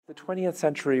The 20th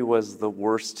century was the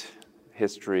worst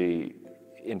history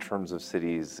in terms of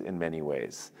cities in many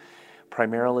ways,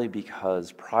 primarily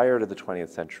because prior to the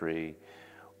 20th century,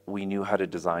 we knew how to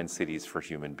design cities for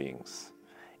human beings.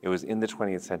 It was in the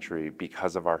 20th century,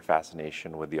 because of our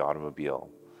fascination with the automobile,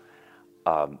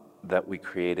 that we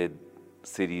created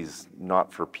cities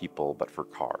not for people, but for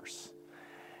cars.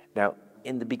 Now,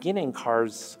 in the beginning,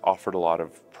 cars offered a lot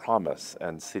of promise,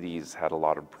 and cities had a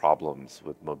lot of problems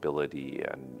with mobility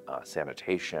and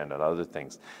sanitation and other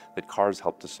things that cars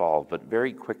helped to solve. But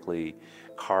very quickly,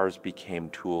 cars became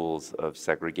tools of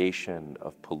segregation,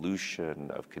 of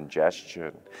pollution, of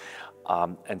congestion.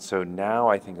 And so now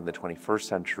I think in the 21st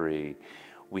century,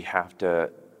 we have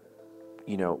to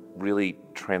really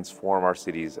transform our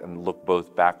cities and look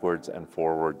both backwards and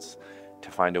forwards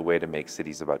to find a way to make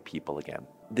cities about people again.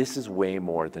 This is way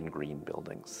more than green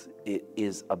buildings. It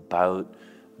is about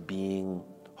being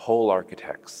whole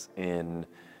architects in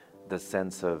the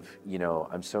sense of,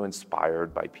 I'm so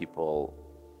inspired by people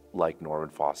like Norman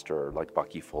Foster, like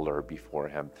Bucky Fuller before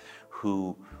him,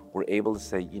 who were able to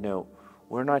say,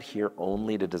 we're not here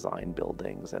only to design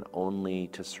buildings and only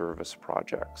to service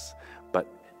projects, but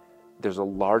there's a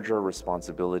larger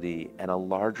responsibility and a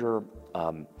larger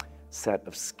set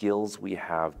of skills we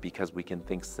have because we can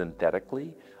think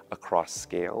synthetically across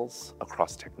scales,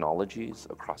 across technologies,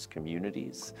 across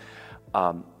communities,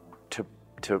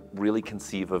 to really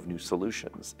conceive of new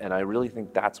solutions. And I really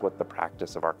think that's what the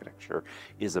practice of architecture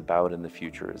is about in the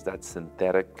future, is that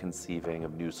synthetic conceiving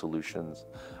of new solutions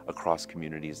across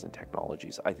communities and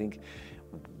technologies. I think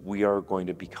we are going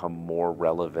to become more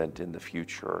relevant in the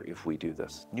future if we do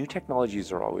this. New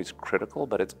technologies are always critical,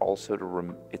 but it's also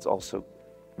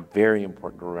very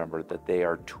important to remember that they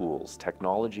are tools.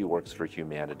 Technology works for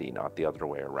humanity, not the other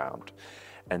way around.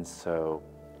 And so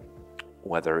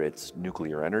whether it's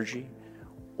nuclear energy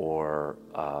or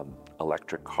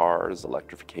electric cars,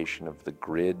 electrification of the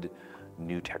grid,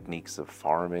 new techniques of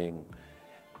farming,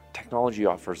 technology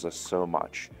offers us so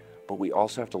much, but we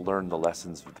also have to learn the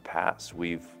lessons of the past.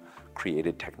 We've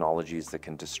created technologies that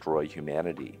can destroy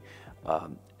humanity.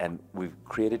 And we've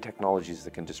created technologies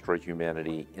that can destroy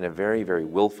humanity in a very, very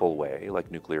willful way,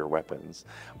 like nuclear weapons,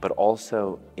 but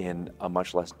also in a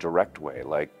much less direct way,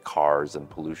 like cars and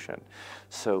pollution.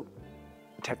 So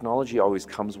technology always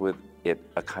comes with it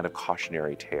a kind of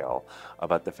cautionary tale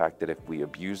about the fact that if we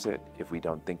abuse it, if we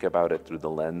don't think about it through the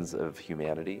lens of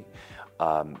humanity,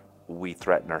 we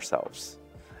threaten ourselves.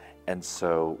 And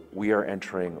so we are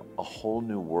entering a whole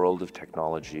new world of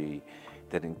technology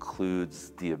that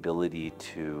includes the ability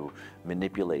to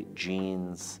manipulate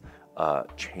genes,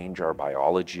 change our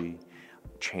biology,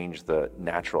 change the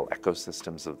natural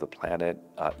ecosystems of the planet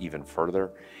even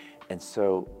further. And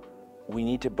so we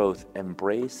need to both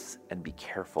embrace and be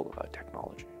careful about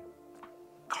technology.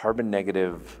 Carbon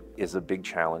negative is a big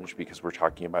challenge because we're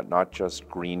talking about not just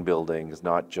green buildings,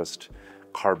 not just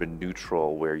carbon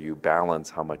neutral, where you balance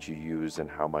how much you use and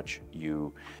how much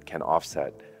you can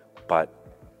offset, but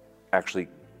actually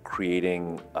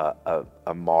creating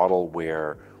a model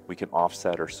where we can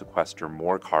offset or sequester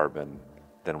more carbon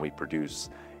than we produce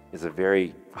is a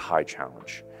very high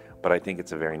challenge. But I think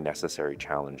it's a very necessary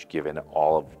challenge given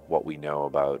all of what we know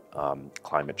about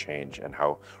climate change and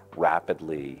how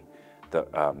rapidly the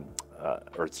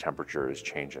Earth's temperature is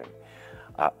changing.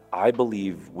 I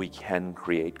believe we can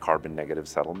create carbon negative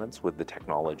settlements with the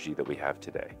technology that we have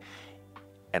today.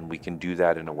 And we can do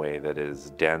that in a way that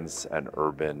is dense and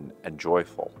urban and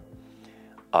joyful.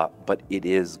 But it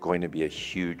is going to be a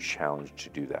huge challenge to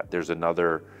do that. There's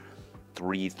another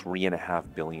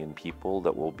 3.5 billion people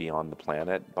that will be on the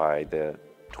planet by the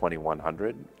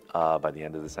 2100, by the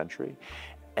end of the century.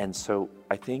 And so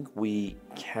I think we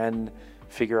can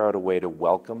figure out a way to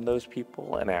welcome those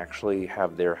people and actually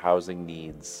have their housing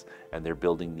needs and their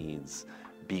building needs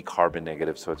be carbon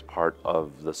negative, so it's part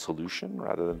of the solution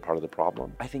rather than part of the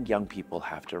problem. I think young people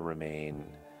have to remain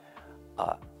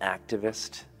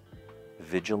activist,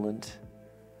 vigilant,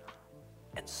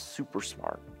 and super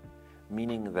smart,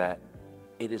 meaning that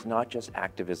it is not just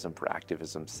activism for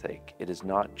activism's sake. It is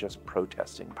not just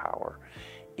protesting power.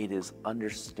 It is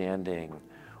understanding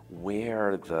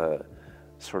where the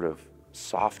sort of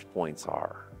soft points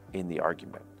are in the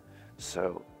argument.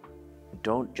 So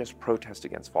don't just protest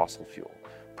against fossil fuel.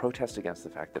 Protest against the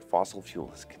fact that fossil fuel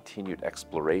has continued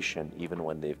exploration even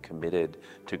when they've committed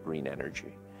to green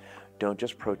energy. Don't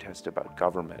just protest about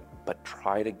government, but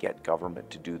try to get government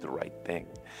to do the right thing.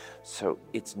 So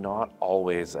it's not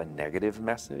always a negative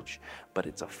message, but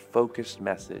it's a focused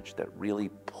message that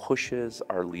really pushes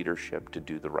our leadership to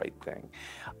do the right thing.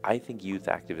 I think youth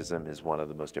activism is one of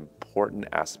the most important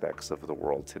aspects of the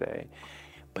world today.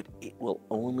 but it will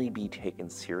only be taken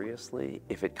seriously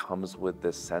if it comes with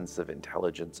this sense of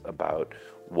intelligence about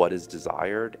what is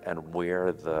desired and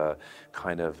where the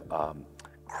kind of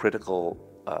critical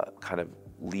kind of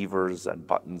levers and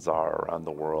buttons are around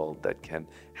the world that can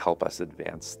help us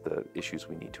advance the issues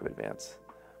we need to advance.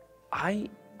 I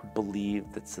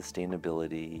believe that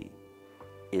sustainability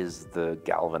is the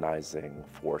galvanizing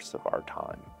force of our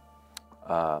time,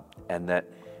 and that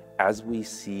as we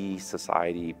see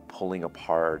society pulling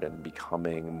apart and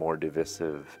becoming more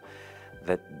divisive,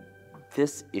 that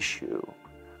this issue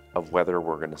of whether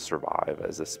we're going to survive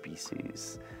as a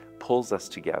species pulls us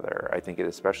together. I think it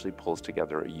especially pulls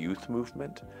together a youth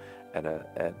movement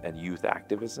and youth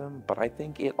activism, but I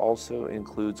think it also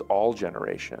includes all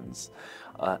generations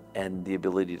and the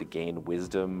ability to gain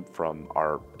wisdom from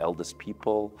our eldest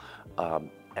people,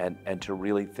 and to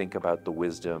really think about the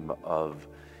wisdom of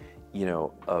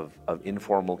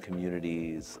informal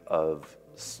communities, of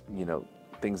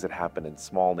things that happen in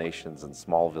small nations and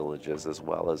small villages, as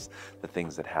well as the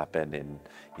things that happen in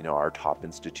our top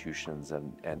institutions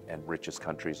and richest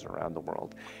countries around the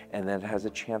world. And then it has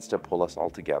a chance to pull us all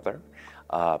together.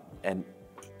 And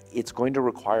it's going to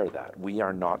require that. We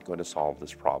are not going to solve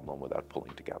this problem without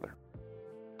pulling together.